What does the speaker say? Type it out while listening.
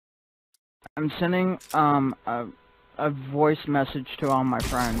I'm sending a voice message to all my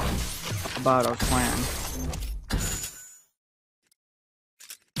friends about our plan.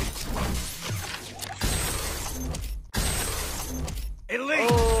 Elite!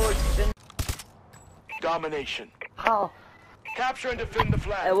 Oh, Domination. how? Capture and defend the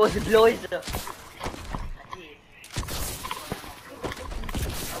flag. It was Bloiser.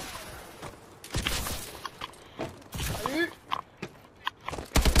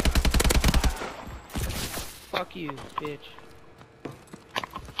 Fuck you, bitch.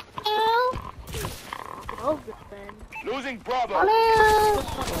 Oh, good then. Losing Bravo.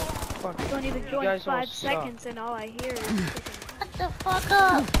 Fuck you. Don't even You join guys all 5 suck. seconds and all I hear is Shut the fuck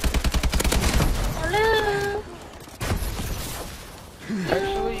up! Hello?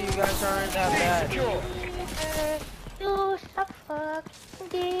 Actually, you guys aren't that bad. Secure. You suck fucking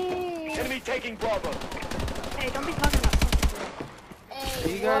dick. Enemy taking Bravo. Hey, don't be talking about something. Hey, Are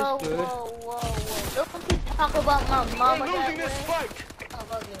you guys whoa, good? whoa. Don't be talk about my mama We're that losing this way. fight. I'll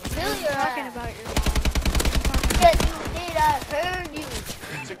fucking Don't kill be your talking ass. about your mom. Yes, you did. I heard you.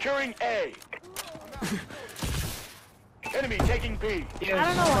 Securing A. Enemy taking B. Yes, I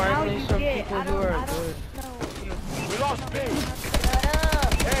don't know how finally you some get. people I who don't are know. good. We lost B. Shut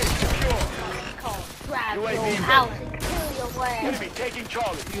up. A secure. Call drive UAV your ready. house and kill your ass. Enemy taking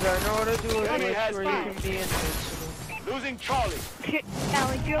Charlie. Dude, I know how to do a Enemy glitch has where B. you can be invincible. Losing Charlie.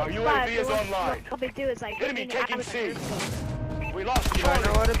 Alan, you're Our UAV is online. What they do is like Enemy getting taking out of C. the We lost Dude, I know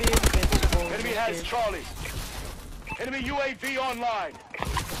Charlie. how to be invincible. in Enemy this has game. Charlie. Enemy UAV online.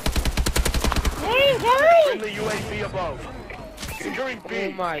 Hey, hurry! Friendly UAV above. Securing Oh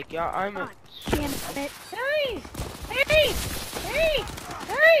B. my god, I'm a... Damn it. Hurry! Hurry! Hurry!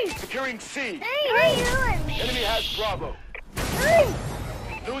 Hurry! Securing C. Hey, what are you doing? Enemy has Bravo. Hurry!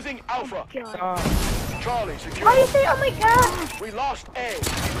 Losing Alpha. God. Charlie Oh, you secure. say, oh my god! We lost A.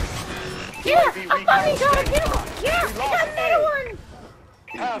 Yeah, UAV I finally recon got a standing kill! by. Yeah, We I lost got another A. one!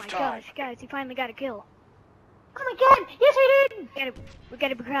 Oh my Halftime. gosh, guys, he finally got a kill. Oh my god, yes I did! We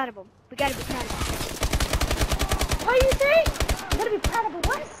gotta be proud of him. We gotta be proud of him. What do you say? You gotta be proud of a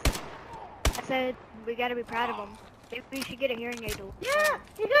what? I said we gotta be proud of him. Maybe we should get a hearing aid. Yeah,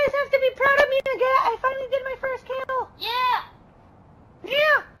 you guys have to be proud of me again. I finally did my first kill. Yeah!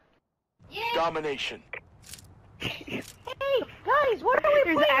 Yeah! Yeah! Domination. Hey, guys, what are we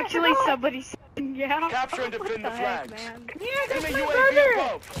There's playing? actually somebody saying yeah. Capture and defend the What the heck, flags. man? Yeah, that's Enemy my UAV brother.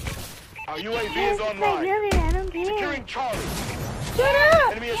 above. Our UAV is Yes, my online. brother, I don't care. Securing Charlie. Shut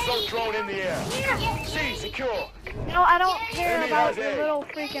up! Enemy assault drone in the air. Yeah. C secure. No, I don't care Enemy about has your A. little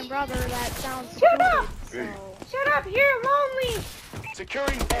freaking brother that sounds Shut stupid. up! So. Shut up, you're lonely!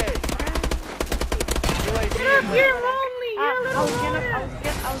 Securing A. UAV Shut up, in you're range. lonely! You're a I little was gonna, loner.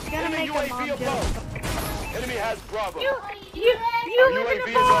 I was gonna Enemy make a UAV mom joke. above. Enemy has Bravo. You Our live in UAV a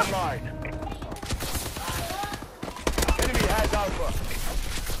is box! online. Enemy has Alpha.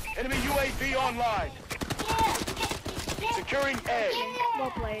 Enemy UAV online. Securing A.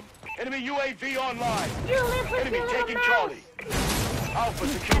 Well played. Enemy UAV online. You live with Enemy your little taking mouse. Charlie. Alpha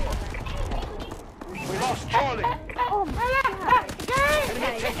secure. We lost Charlie. Oh my god. Guys!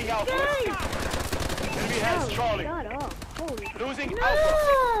 Enemy taking Alpha. Guys! Enemy has Charlie. Shut up. Holy Losing Alpha.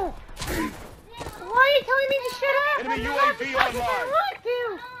 No! Why are you telling me to shut up? Enemy I'm allowed to UAV talk if online. I want to.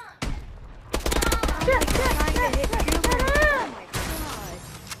 God. Trying to hit Cuba. Shut Oh up! my god.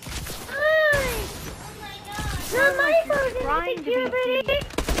 Hi! Not my fault, Trying to be puberty. deep.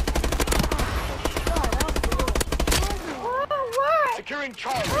 Oh, what? Securing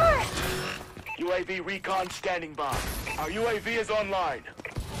Charlie. What? UAV recon standing by. Our UAV is online.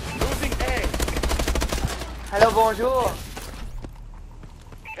 Losing A. Hello, bonjour.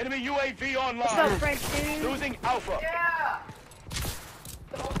 Enemy UAV What's up, online. French dude? Losing Alpha.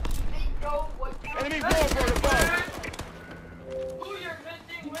 Enemy warbird above.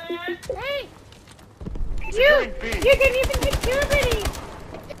 Hey! You! Securing B. You didn't even hit puberty!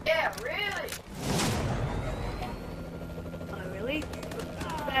 Oh, really?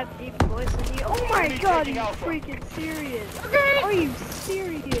 That deep voice in you. Oh my Enemy god, taking you Alpha. freaking serious. Okay! Are you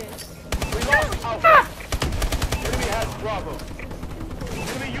serious? We lost Alpha. Enemy has Bravo.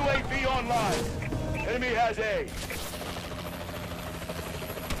 Enemy UAV online. Enemy has A.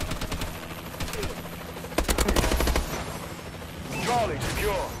 Charlie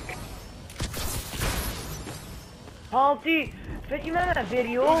secure. Ponty, fais-tu même la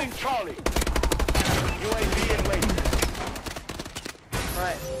vidéo? Losing Charlie. UAV in wait.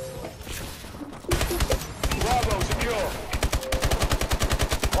 Ouais. Bravo secure.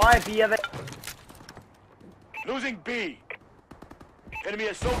 Ouais, puis il y avait... Losing B. Enemy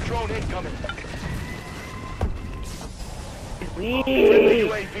assault drone incoming. Oui. Friendly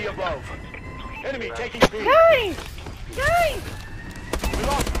UAV above. Enemy taking B. Guys! Guys! We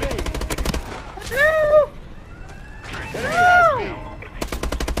lost B. No! Enemy has B.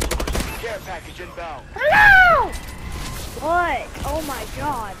 Care package inbound. Hello! What? Oh my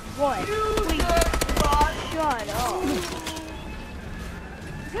god. What? Please. Shut up.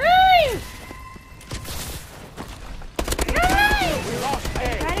 Guys! Guys! We lost A.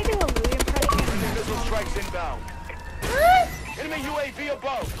 Try to do a Louis impression. Missile strikes inbound. Huh? Enemy UAV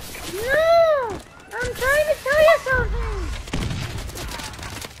above. No! I'm trying to tell you something!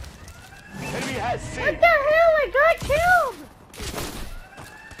 Enemy has C. What the hell? I got killed!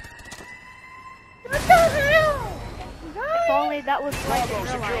 What the hell? If Guys! only that was like in Bravo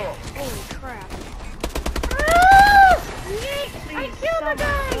real secure. life. Holy crap. Ah! Yay! I Please, killed the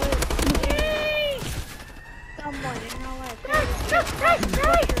guy! someone Yay! Someone in real life.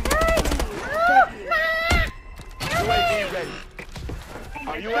 UAV ready.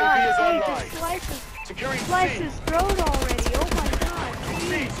 Our God, UAV is hey, online. just slices. Securing Slice C. his throat already. Oh my god.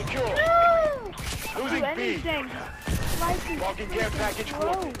 C secure. Do Losing B. anything. Slice his Walking care freaking package throat.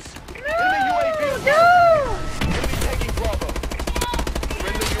 coordinates. Enemy UAV above. No! Enemy taking Bravo.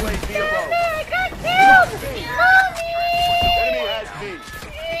 Friendly UAV above. I got killed! Mommy! Enemy has B.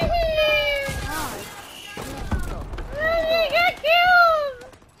 Mommy, I got killed!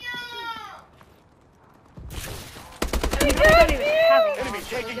 I You got don't even have killed! a Enemy mom,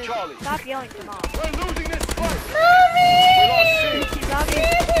 taking so Charlie. Stop yelling to mom. We're losing this fight. Mommy! We lost C. She's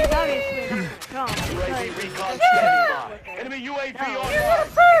obviously not from UAV because recon that's standing not by. with her. Enemy UAV No. You're online. a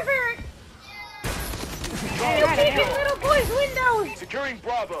pervert! Hey, You're right, taking I know. little boys' windows! Securing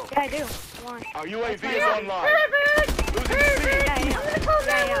Bravo. Yeah, I do. Why? Our UAV is You're a online. pervert! Losing Pervert! C. Yeah, I I'm know. gonna call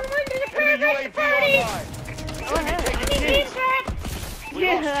Yeah, I know. 911 to the Enemy pervert UAV party! online. Go ahead. I need that! We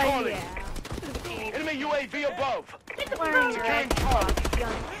lost Yeah, Charlie. yeah. Enemy UAV above. Learn your Securing Xbox, Charlie.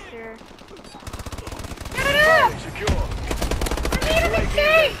 youngster. Shut up! Secure. I need an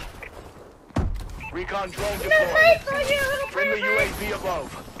escape! Recon drone I'm gonna deployed. fight for you, little Friendly pervert! UAV above.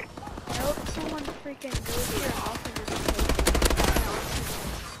 I hope someone freaking goes to your house and just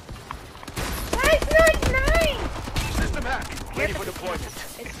Guys, not nice! System hack. Ready for deployment. it's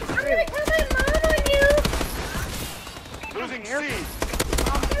the I'm truth. gonna call my mom on you! Losing C. Rudy!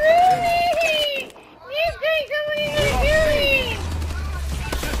 You think somebody's gonna kill me!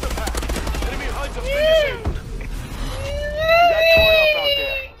 System hack. Enemy HUDs have been You! disabled. You got torn up out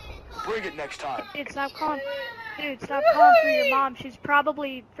there. Bring it next time. Dude, stop calling. Dude, stop calling for your mom. She's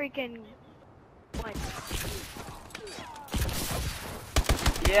probably freaking. What?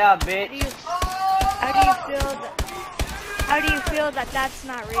 Yeah, How do bitch. you? How do you feel that? How do you feel that that's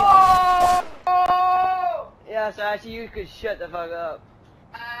not real? Yeah, Sashi, you could shut the fuck up.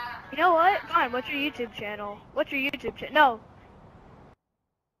 You know what? Fine. What's your YouTube channel? What's your YouTube channel? No.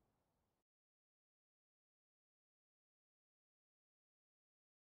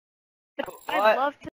 I'd What? love to.